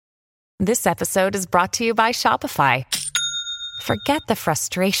This episode is brought to you by Shopify. Forget the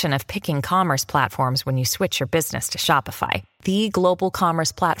frustration of picking commerce platforms when you switch your business to Shopify, the global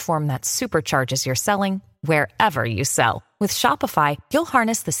commerce platform that supercharges your selling wherever you sell. With Shopify, you'll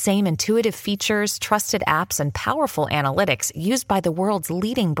harness the same intuitive features, trusted apps, and powerful analytics used by the world's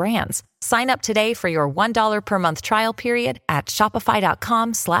leading brands. Sign up today for your $1 per month trial period at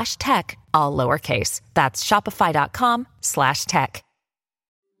shopify.com/tech, all lowercase. That's shopify.com/tech.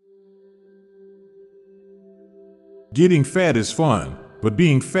 Getting fat is fun, but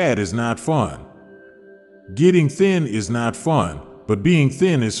being fat is not fun. Getting thin is not fun, but being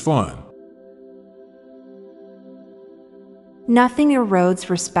thin is fun. Nothing erodes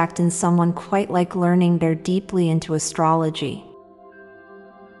respect in someone quite like learning they're deeply into astrology.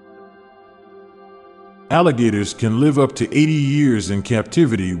 Alligators can live up to 80 years in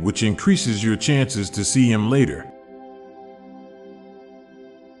captivity, which increases your chances to see him later.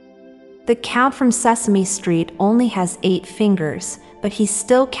 The Count from Sesame Street only has 8 fingers, but he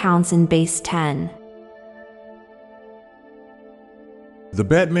still counts in base 10. The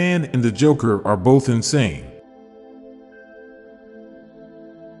Batman and the Joker are both insane.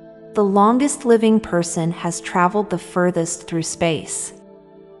 The longest living person has traveled the furthest through space.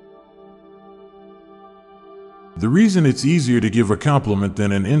 The reason it's easier to give a compliment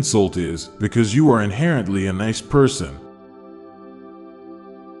than an insult is because you are inherently a nice person.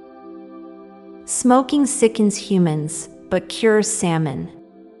 Smoking sickens humans, but cures salmon.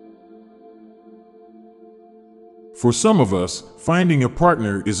 For some of us, finding a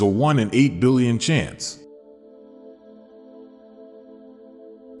partner is a 1 in 8 billion chance.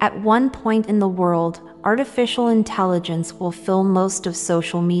 At one point in the world, artificial intelligence will fill most of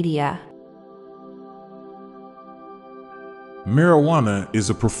social media. Marijuana is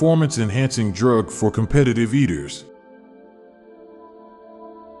a performance-enhancing drug for competitive eaters.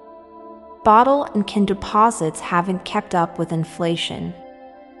 Bottle and can deposits haven't kept up with inflation.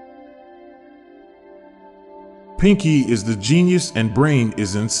 Pinky is the genius and brain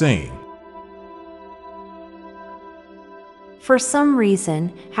is insane. For some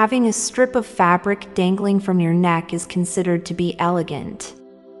reason, having a strip of fabric dangling from your neck is considered to be elegant.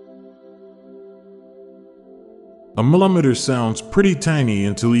 A millimeter sounds pretty tiny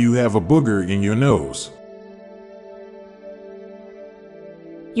until you have a booger in your nose.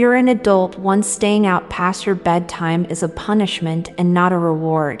 You're an adult once staying out past your bedtime is a punishment and not a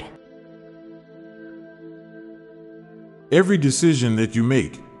reward. Every decision that you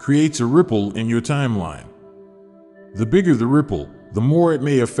make creates a ripple in your timeline. The bigger the ripple, the more it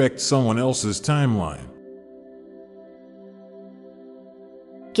may affect someone else's timeline.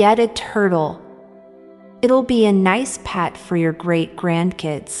 Get a turtle. It'll be a nice pet for your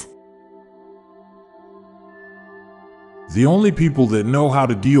great-grandkids. The only people that know how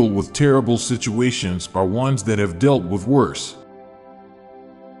to deal with terrible situations are ones that have dealt with worse.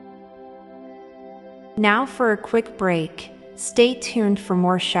 Now for a quick break. Stay tuned for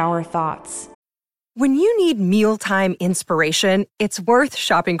more shower thoughts. When you need mealtime inspiration, it's worth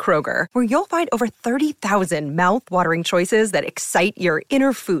shopping Kroger, where you'll find over 30,000 mouth-watering choices that excite your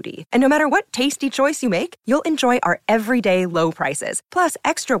inner foodie. And no matter what tasty choice you make, you'll enjoy our everyday low prices, plus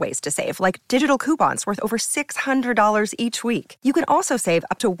extra ways to save, like digital coupons worth over $600 each week. You can also save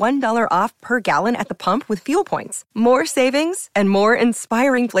up to $1 off per gallon at the pump with fuel points. More savings and more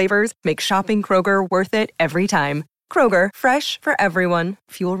inspiring flavors make shopping Kroger worth it every time. Kroger, fresh for everyone.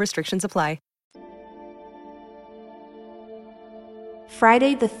 Fuel restrictions apply.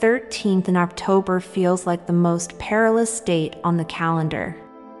 Friday the 13th in October feels like the most perilous date on the calendar.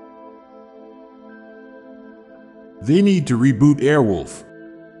 They need to reboot Airwolf.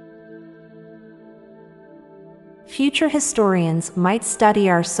 Future historians might study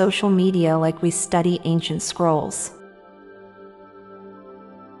our social media like we study ancient scrolls.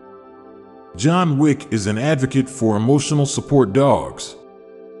 John Wick is an advocate for emotional support dogs.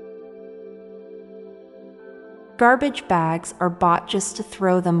 Garbage bags are bought just to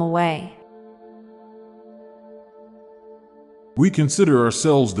throw them away. We consider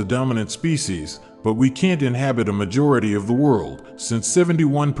ourselves the dominant species, but we can't inhabit a majority of the world, since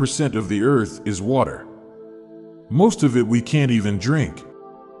 71% of the Earth is water. Most of it we can't even drink.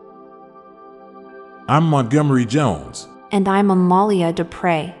 I'm Montgomery Jones. And I'm Amalia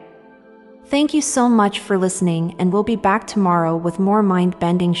Dupre. Thank you so much for listening, and we'll be back tomorrow with more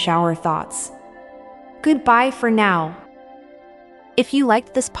mind-bending shower thoughts. Goodbye for now. If you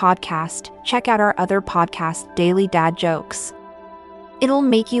liked this podcast, check out our other podcast, Daily Dad Jokes. It'll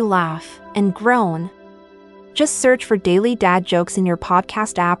make you laugh and groan. Just search for Daily Dad Jokes in your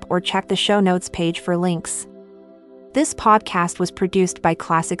podcast app or check the show notes page for links. This podcast was produced by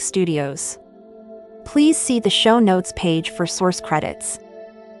Classic Studios. Please see the show notes page for source credits.